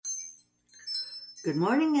Good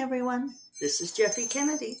morning, everyone. This is Jeffy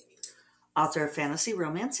Kennedy, author of fantasy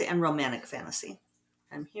romance and romantic fantasy.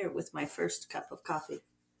 I'm here with my first cup of coffee.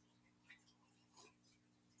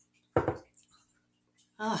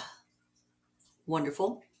 Ah,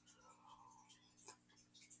 wonderful.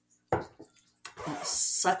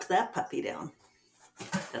 Suck that puppy down.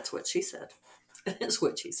 That's what she said. That's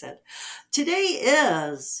what she said. Today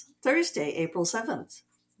is Thursday, April 7th,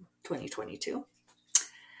 2022.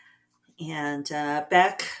 And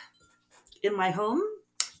back in my home,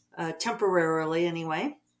 temporarily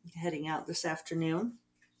anyway, heading out this afternoon.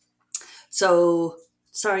 So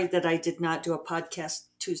sorry that I did not do a podcast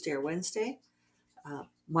Tuesday or Wednesday.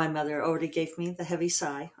 My mother already gave me the heavy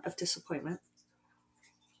sigh of disappointment.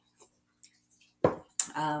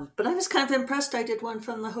 But I was kind of impressed. I did one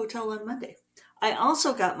from the hotel on Monday. I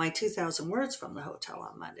also got my 2,000 words from the hotel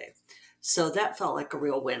on Monday. So that felt like a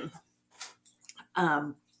real win.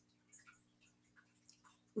 Um,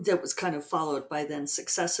 that was kind of followed by then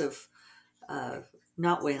successive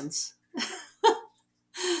not wins.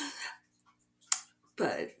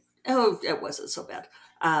 But, oh, it wasn't so bad.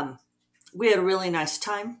 We had a really nice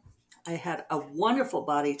time. I had a wonderful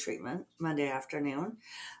body treatment Monday afternoon.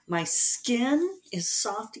 My skin is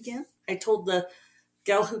soft again. I told the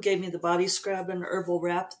gal who gave me the body scrub and herbal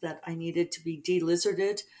wrap that I needed to be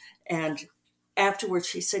delizarded. And afterwards,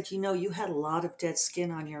 she said, you had a lot of dead skin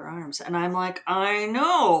on your arms. And I'm like, I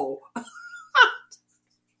know.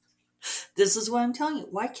 This is what I'm telling you.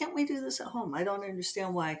 Why can't we do this at home? I don't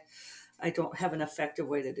understand why I don't have an effective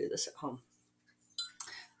way to do this at home.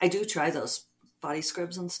 I do try those body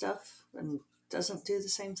scrubs and stuff, and it doesn't do the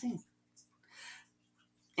same thing.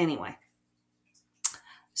 Anyway,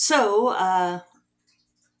 so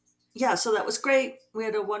so that was great. We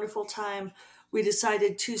had a wonderful time. We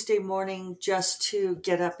decided Tuesday morning just to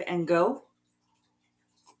get up and go,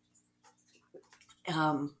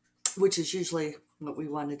 which is usually what we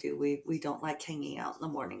want to do. We don't like hanging out in the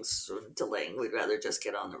mornings, sort of delaying. We'd rather just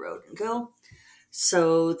get on the road and go.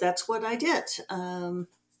 So that's what I did.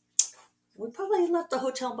 We probably left the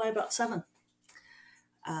hotel by about 7.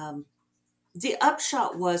 The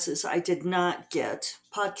upshot is I did not get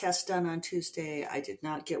podcast done on Tuesday. I did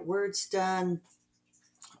not get words done.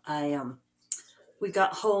 We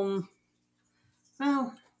got home,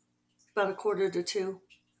 well, about 1:45,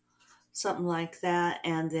 something like that,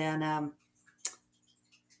 and then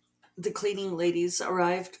the cleaning ladies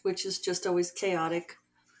arrived, which is just always chaotic.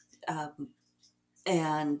 Um,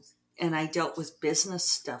 and I dealt with business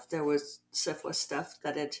stuff. There was syphilis stuff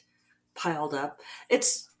that had piled up.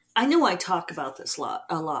 I know I talk about this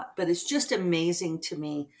a lot, but it's just amazing to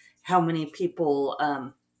me how many people,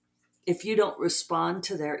 if you don't respond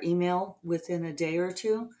to their email within a day or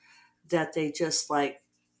two, that they just like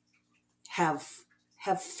have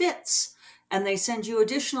fits, and they send you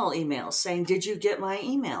additional emails saying, "Did you get my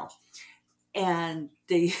email?" And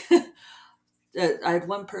they, I had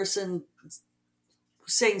one person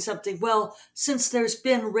saying something, well, since there's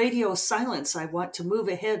been radio silence, I want to move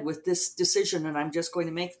ahead with this decision, and I'm just going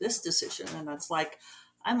to make this decision. And it's like,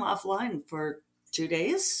 I'm offline for 2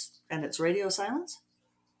 days and it's radio silence?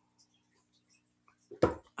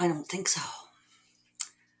 I don't think so.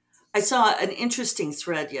 I saw an interesting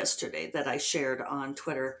thread yesterday that I shared on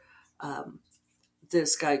Twitter.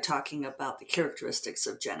 This guy talking about the characteristics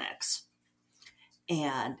of Gen X.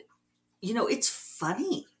 And, it's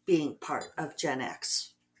funny being part of Gen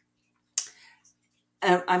X.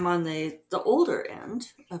 I'm on the older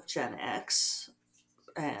end of Gen X.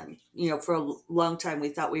 And, for a long time, we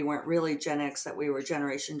thought we weren't really Gen X, that we were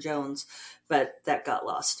Generation Jones, but that got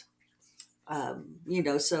lost.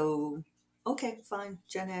 So, okay, fine,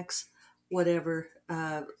 Gen X, whatever.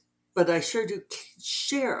 But I sure do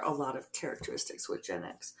share a lot of characteristics with Gen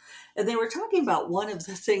X. And they were talking about one of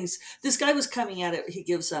the things, this guy was coming at it, he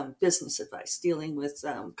gives business advice, dealing with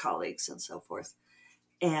colleagues and so forth.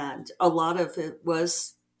 And a lot of it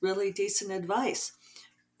was really decent advice.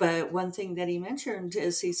 But one thing that he mentioned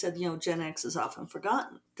is he said, Gen X is often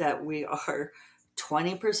forgotten, that we are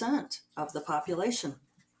 20% of the population.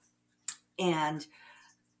 And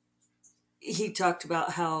he talked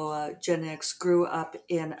about how Gen X grew up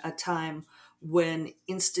in a time when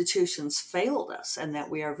institutions failed us, and that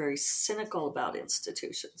we are very cynical about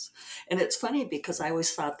institutions. And it's funny because I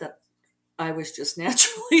always thought that I was just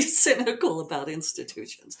naturally cynical about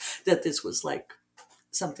institutions, that this was like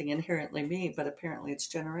something inherently me, but apparently it's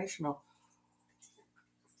generational.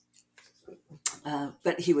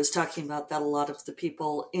 But he was talking about that a lot of the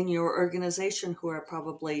people in your organization who are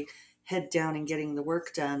probably head down and getting the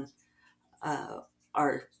work done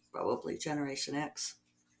are probably Generation X.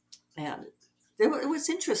 And it was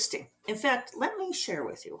interesting. In fact, let me share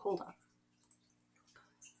with you. Hold on.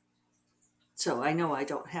 So I know I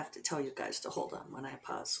don't have to tell you guys to hold on when I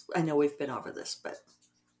pause. I know we've been over this, but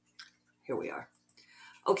here we are.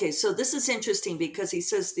 Okay, so this is interesting because he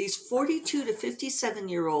says these 42 to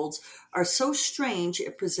 57-year-olds are so strange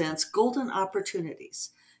it presents golden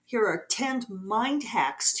opportunities. Here are 10 mind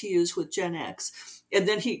hacks to use with Gen X. And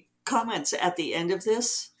then he comments at the end of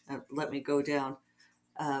this, let me go down.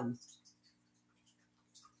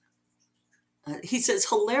 He says,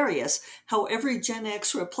 hilarious how every Gen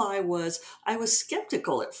X reply was, I was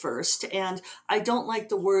skeptical at first, and I don't like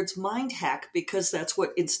the words mind hack because that's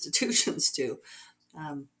what institutions do.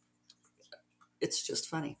 It's just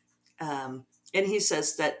funny. And he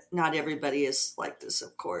says that not everybody is like this,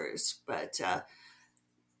 of course, but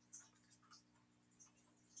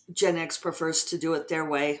Gen X prefers to do it their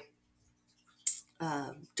way.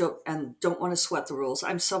 Don't want to sweat the rules.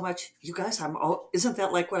 I'm so much, you guys, isn't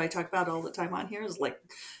that like what I talk about all the time on here? Is like,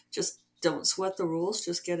 just don't sweat the rules,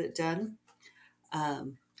 just get it done.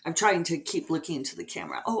 I'm trying to keep looking into the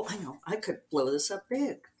camera. Oh, I know, I could blow this up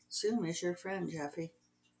big. Zoom is your friend, Jeffy.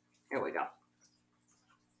 Here we go.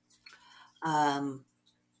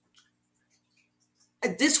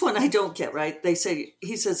 This one I don't get, right? He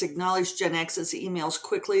says, acknowledge Gen X's emails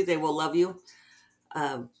quickly. They will love you.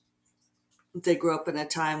 They grew up in a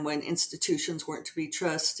time when institutions weren't to be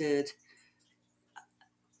trusted.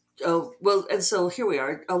 Oh, well, and so here we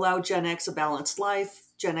are. Allow Gen X a balanced life.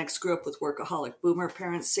 Gen X grew up with workaholic boomer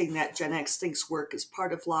parents, saying that Gen X thinks work is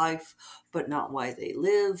part of life, but not why they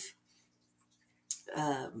live.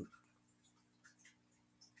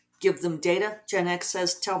 Give them data. Gen X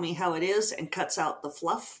says, tell me how it is, and cuts out the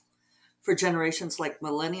fluff. For generations like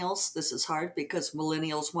millennials, this is hard because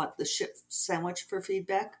millennials want the shit sandwich for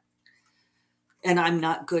feedback. And I'm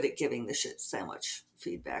not good at giving the shit sandwich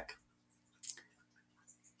feedback.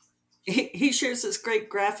 He shares this great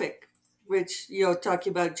graphic, which, talking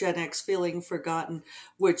about Gen X feeling forgotten,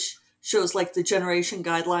 which shows like the generation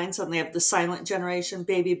guidelines, and they have the silent generation,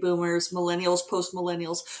 baby boomers, millennials,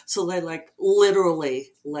 post-millennials. So they like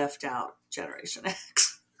literally left out Generation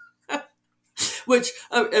X, which,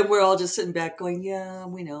 and we're all just sitting back going, yeah,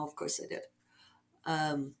 we know, of course they did.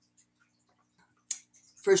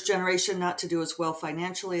 First generation not to do as well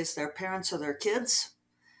financially as their parents or their kids.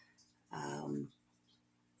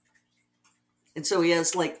 And so he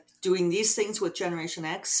has like doing these things with Generation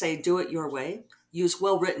X, say, do it your way. Use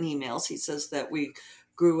well-written emails. He says that we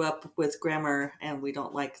grew up with grammar and we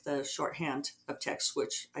don't like the shorthand of text,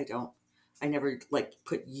 which I don't. I never like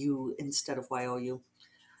put you instead of YOU.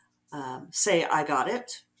 Say, I got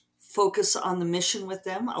it. Focus on the mission with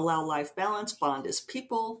them. Allow life balance. Bond as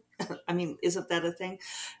people. I mean, isn't that a thing?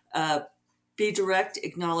 Be direct.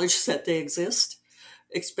 Acknowledge that they exist.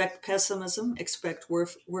 Expect pessimism. Expect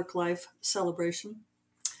work-life celebration.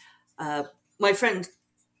 My friend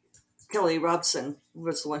Kelly Robson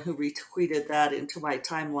was the one who retweeted that into my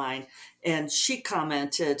timeline, and she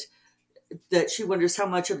commented that she wonders how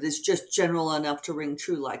much of this is just general enough to ring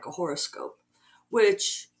true like a horoscope,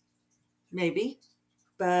 which maybe,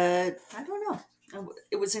 but I don't know.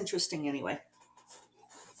 It was interesting anyway.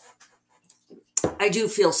 I do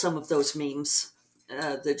feel some of those memes,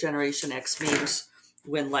 the Generation X memes,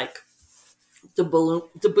 when like the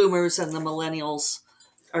boomers and the millennials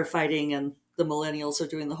are fighting and the millennials are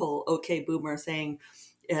doing the whole okay boomer thing,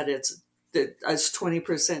 and it's us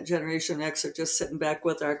 20% Generation X are just sitting back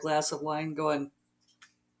with our glass of wine going,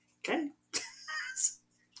 okay,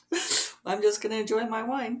 I'm just going to enjoy my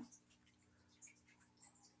wine.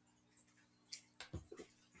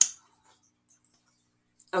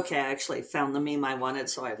 Okay, I actually found the meme I wanted,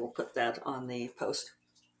 so I will put that on the post.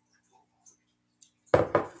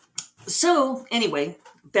 So anyway,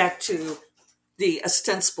 back to the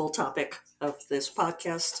ostensible topic of this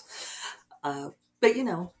podcast. But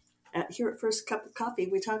here at First Cup of Coffee,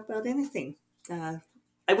 we talk about anything.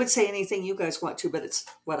 I would say anything you guys want to, but it's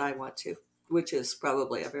what I want to, which is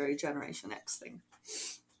probably a very Generation X thing.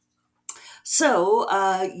 So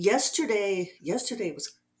yesterday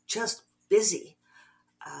was just busy.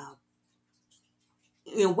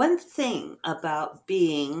 One thing about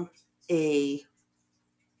being an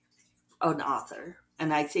author,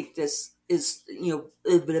 and I think this is,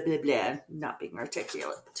 blah, blah, blah, not being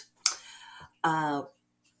articulate,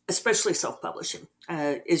 especially self-publishing,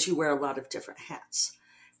 is you wear a lot of different hats.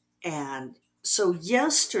 And so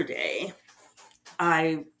yesterday,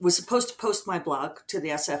 I was supposed to post my blog to the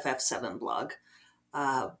SFF7 blog.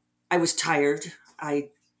 I was tired. I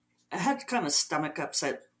had kind of stomach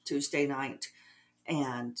upset Tuesday night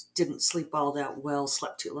and didn't sleep all that well,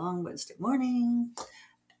 slept too long Wednesday morning.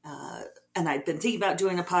 And I'd been thinking about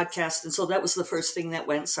doing a podcast, and so that was the first thing that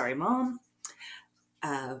went. Sorry, Mom.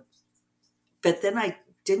 But then I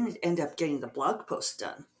didn't end up getting the blog post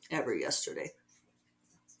done ever yesterday.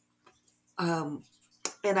 And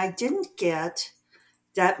I didn't get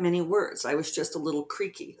that many words. I was just a little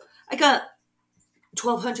creaky. I got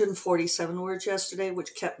 1,247 words yesterday,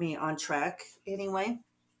 which kept me on track anyway.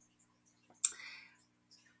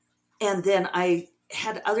 And then I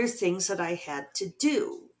had other things that I had to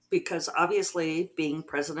do because obviously being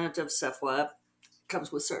president of SFWA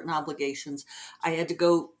comes with certain obligations. I had to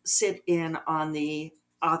go sit in on the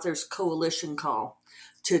Authors Coalition call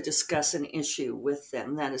to discuss an issue with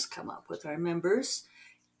them that has come up with our members.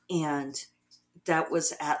 And that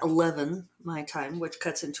was at 11 my time, which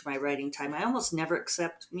cuts into my writing time. I almost never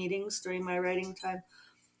accept meetings during my writing time.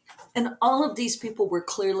 And all of these people were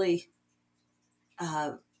clearly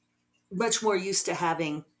much more used to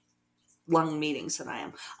having long meetings than I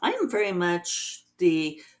am. I am very much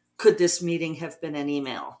the could this meeting have been an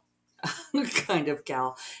email kind of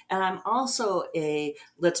gal. And I'm also a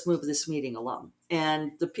let's move this meeting along.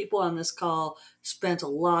 And the people on this call spent a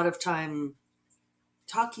lot of time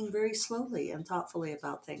talking very slowly and thoughtfully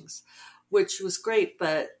about things, which was great.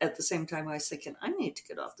 But at the same time, I was thinking, I need to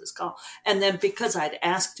get off this call. And then because I'd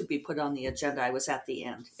asked to be put on the agenda, I was at the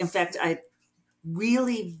end. In fact, I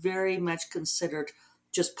really very much considered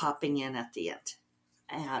just popping in at the end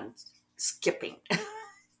and skipping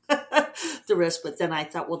the rest. But then I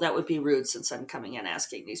thought, well, that would be rude since I'm coming in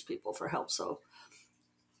asking these people for help. So,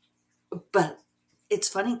 but it's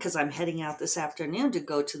funny because I'm heading out this afternoon to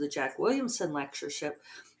go to the Jack Williamson lectureship.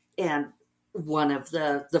 And one of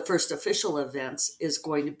the first official events is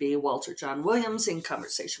going to be Walter John Williams in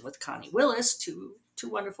conversation with Connie Willis, two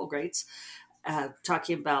wonderful greats,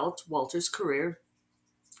 talking about Walter's career.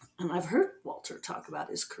 And I've heard Walter talk about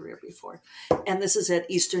his career before. And this is at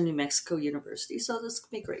Eastern New Mexico University. So this can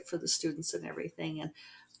be great for the students and everything.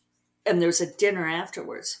 And there's a dinner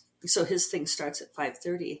afterwards. So his thing starts at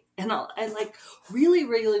 5:30. And I like really,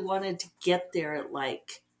 really wanted to get there at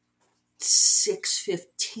like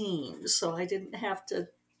 6:15. So I didn't have to,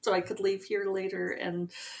 so I could leave here later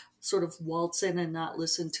and sort of waltz in and not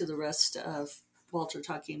listen to the rest of Walter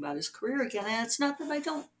talking about his career again. And it's not that I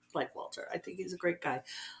don't like Walter. I think he's a great guy.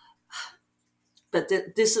 But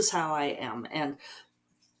this is how I am. And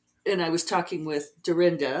I was talking with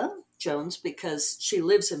Dorinda Jones because she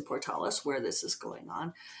lives in Portales where this is going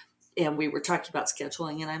on. And we were talking about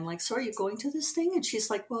scheduling. And I'm like, so are you going to this thing? And she's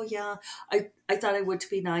like, well, yeah, I thought I would to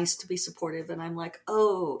be nice, to be supportive. And I'm like,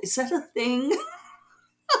 oh, is that a thing?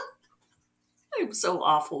 I'm so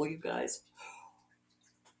awful, you guys.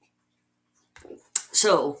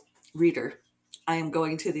 So, reader, I am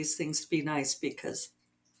going to these things to be nice because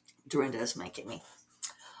Dorinda is making me.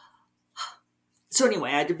 So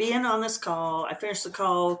anyway, I had to be in on this call. I finished the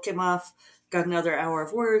call, came off, got another hour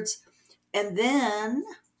of words. And then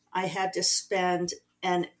I had to spend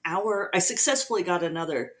an hour. I successfully got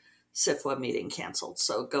another SFWA meeting canceled.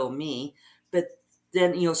 So go me. But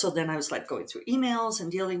then, so then I was like going through emails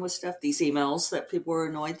and dealing with stuff, these emails that people were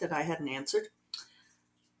annoyed that I hadn't answered.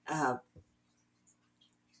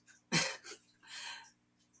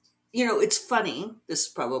 It's funny. This is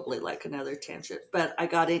probably like another tangent, but I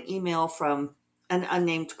got an email from an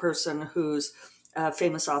unnamed person whose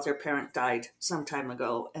famous author parent died some time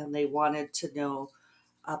ago, and they wanted to know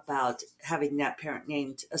about having that parent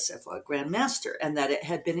named a SFWA Grand Master, and that it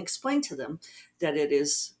had been explained to them that it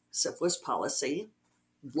is SFWA's policy,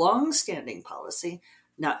 long-standing policy,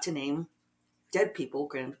 not to name dead people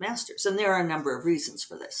Grand Masters. And there are a number of reasons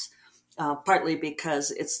for this. Partly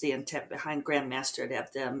because it's the intent behind Grand Master to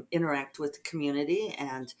have them interact with the community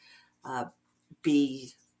and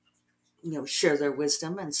share their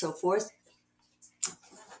wisdom and so forth.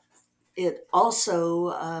 It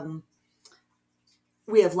also,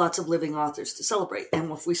 we have lots of living authors to celebrate.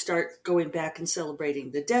 And if we start going back and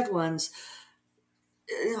celebrating the dead ones,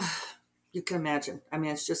 you can imagine. I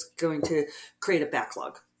mean, it's just going to create a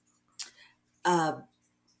backlog.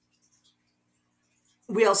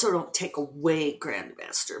 We also don't take away Grand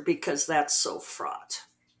Master because that's so fraught.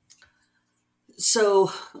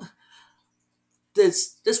 So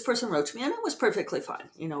this person wrote to me, and it was perfectly fine.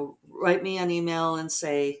 Write me an email and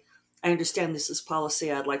say, I understand this is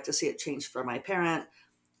policy. I'd like to see it changed for my parent,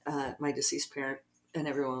 my deceased parent, and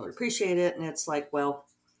everyone would appreciate it. And it's like, well,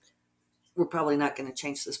 we're probably not going to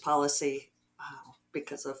change this policy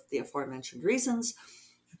because of the aforementioned reasons.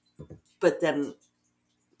 But then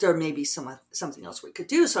there may be something else we could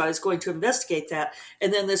do. So I was going to investigate that.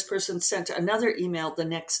 And then this person sent another email the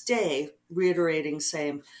next day reiterating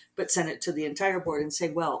but sent it to the entire board and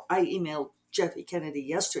saying, well, I emailed Jeffy Kennedy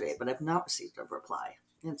yesterday, but I've not received a reply.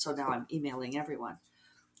 And so now I'm emailing everyone.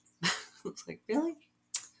 It's like, really?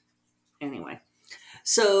 Anyway,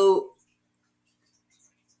 so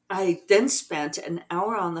I then spent an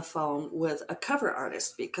hour on the phone with a cover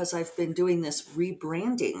artist because I've been doing this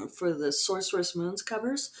rebranding for the Sorceress Moons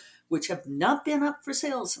covers, which have not been up for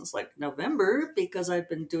sale since like November because I've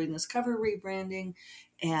been doing this cover rebranding.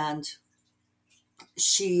 And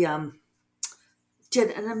she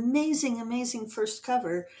did an amazing first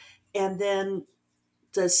cover. And then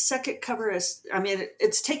the second cover is, I mean,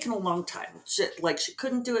 it's taken a long time. She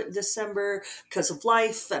couldn't do it in December because of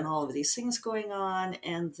life and all of these things going on.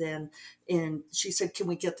 And then she said, can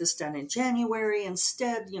we get this done in January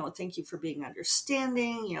instead? Thank you for being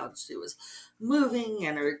understanding. She was moving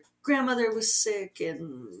and her grandmother was sick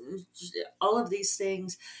and all of these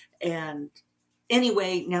things. And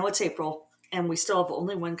anyway, now it's April and we still have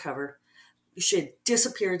only one cover. She had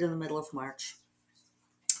disappeared in the middle of March.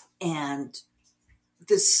 And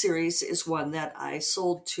this series is one that I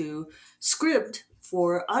sold to Scribd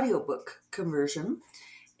for audiobook conversion.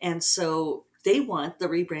 And so they want the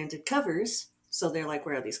rebranded covers. So they're like,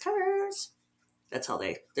 where are these covers? That's how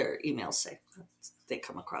their emails say. They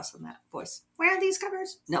come across in that voice. Where are these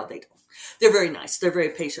covers? No, they don't. They're very nice. They're very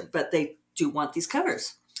patient, but they do want these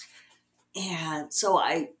covers. And so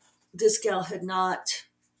this gal had not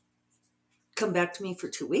come back to me for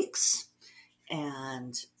 2 weeks.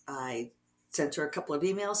 And I sent her a couple of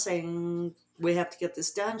emails saying, we have to get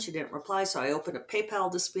this done. She didn't reply, so I opened a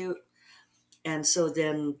PayPal dispute. And so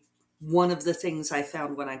then one of the things I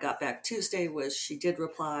found when I got back Tuesday was she did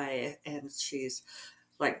reply, and she's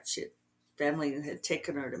like, family had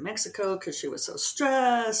taken her to Mexico because she was so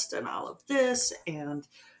stressed and all of this. And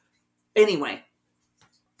anyway,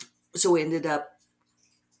 so we ended up,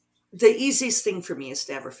 the easiest thing for me is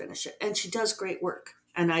to ever finish it. And she does great work.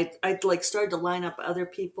 And I'd like started to line up other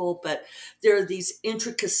people, but there are these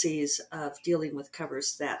intricacies of dealing with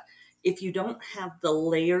covers that if you don't have the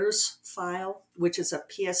layers file, which is a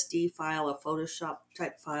PSD file, a Photoshop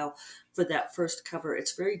type file for that first cover,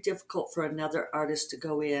 it's very difficult for another artist to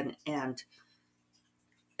go in and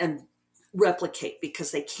replicate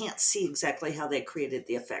because they can't see exactly how they created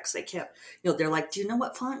the effects. They can't, they're like, do you know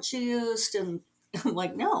what font she used? And I'm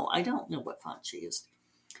like, no, I don't know what font she used.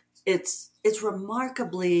 It's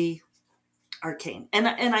remarkably arcane. And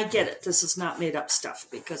I get it. This is not made up stuff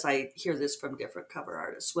because I hear this from different cover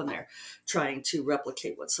artists when they're trying to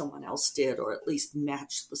replicate what someone else did or at least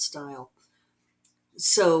match the style.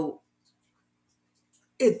 So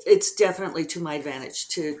it's definitely to my advantage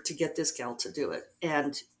to get this gal to do it.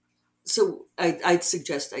 And so I'd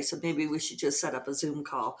suggest, I said, maybe we should just set up a Zoom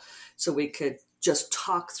call so we could just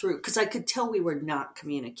talk through, because I could tell we were not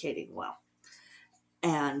communicating well.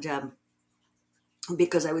 And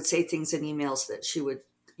because I would say things in emails that she would,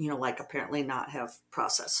 apparently not have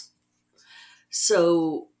processed.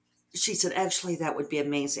 So she said, actually, that would be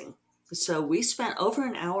amazing. So we spent over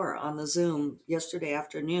an hour on the Zoom yesterday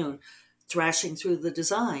afternoon thrashing through the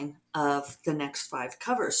design of the next 5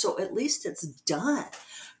 covers. So at least it's done.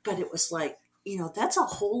 But it was like, that's a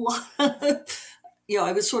whole lot.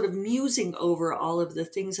 I was sort of musing over all of the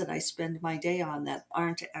things that I spend my day on that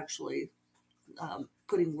aren't actually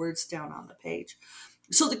putting words down on the page.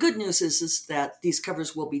 So the good news is that these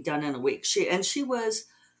covers will be done in a week. She was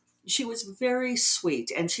very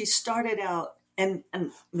sweet, and she started out, and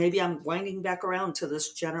maybe I'm winding back around to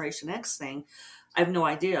this Generation X thing. I have no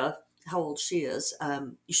idea how old she is.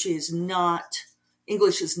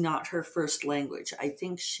 English is not her first language. I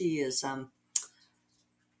think she is, I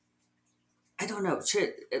don't know.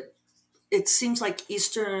 It seems like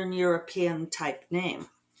Eastern European type name.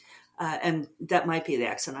 And that might be the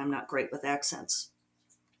accent. I'm not great with accents.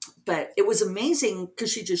 But it was amazing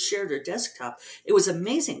because she just shared her desktop. It was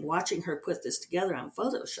amazing watching her put this together on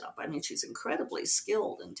Photoshop. I mean, she's incredibly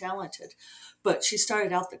skilled and talented. But she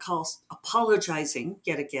started out the call apologizing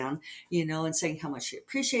yet again, and saying how much she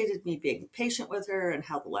appreciated me being patient with her and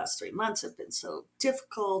how the last 3 months have been so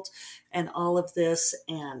difficult and all of this.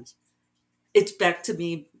 And it's back to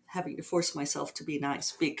me having to force myself to be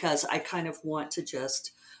nice because I kind of want to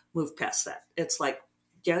just move past that. It's like,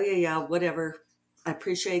 yeah, whatever. I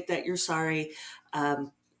appreciate that you're sorry. I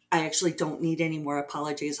actually don't need any more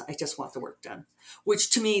apologies. I just want the work done,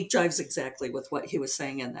 which to me jives exactly with what he was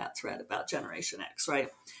saying in that thread about Generation X, right?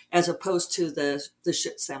 As opposed to the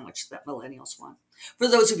shit sandwich that millennials want. For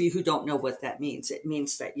those of you who don't know what that means, it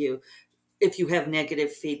means that if you have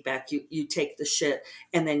negative feedback, you take the shit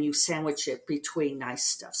and then you sandwich it between nice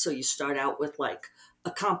stuff. So you start out with like a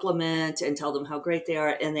compliment and tell them how great they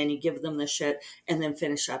are, and then you give them the shit and then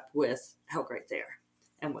finish up with how great they are.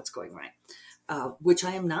 and what's going right, which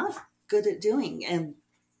I am not good at doing.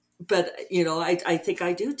 But I think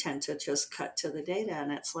I do tend to just cut to the data,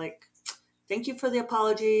 and it's like, thank you for the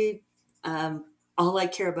apology. All I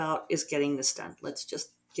care about is getting this done. Let's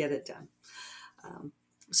just get it done.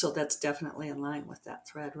 So that's definitely in line with that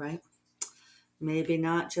thread, right? Maybe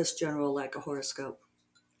not just general like a horoscope.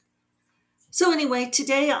 So anyway,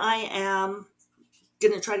 today I am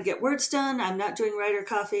going to try to get words done. I'm not doing writer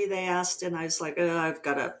coffee, they asked, and I was like, I've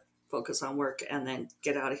got to focus on work and then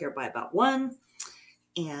get out of here by about 1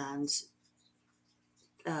 and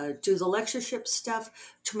do the lectureship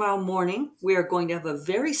stuff. Tomorrow morning, we are going to have a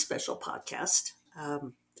very special podcast.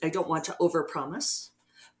 I don't want to overpromise,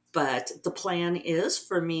 but the plan is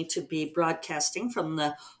for me to be broadcasting from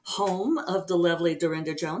the home of the lovely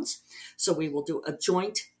Dorinda Jones. So we will do a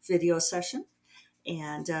joint video session.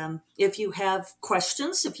 And if you have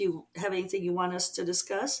questions, if you have anything you want us to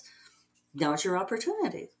discuss, now's your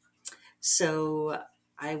opportunity. So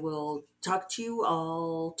I will talk to you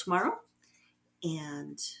all tomorrow.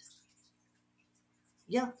 And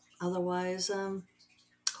yeah, otherwise,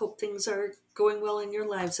 hope things are going well in your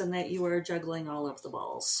lives and that you are juggling all of the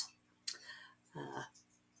balls.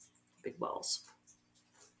 Big balls.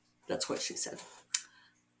 That's what she said.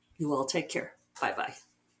 You all take care. Bye-bye.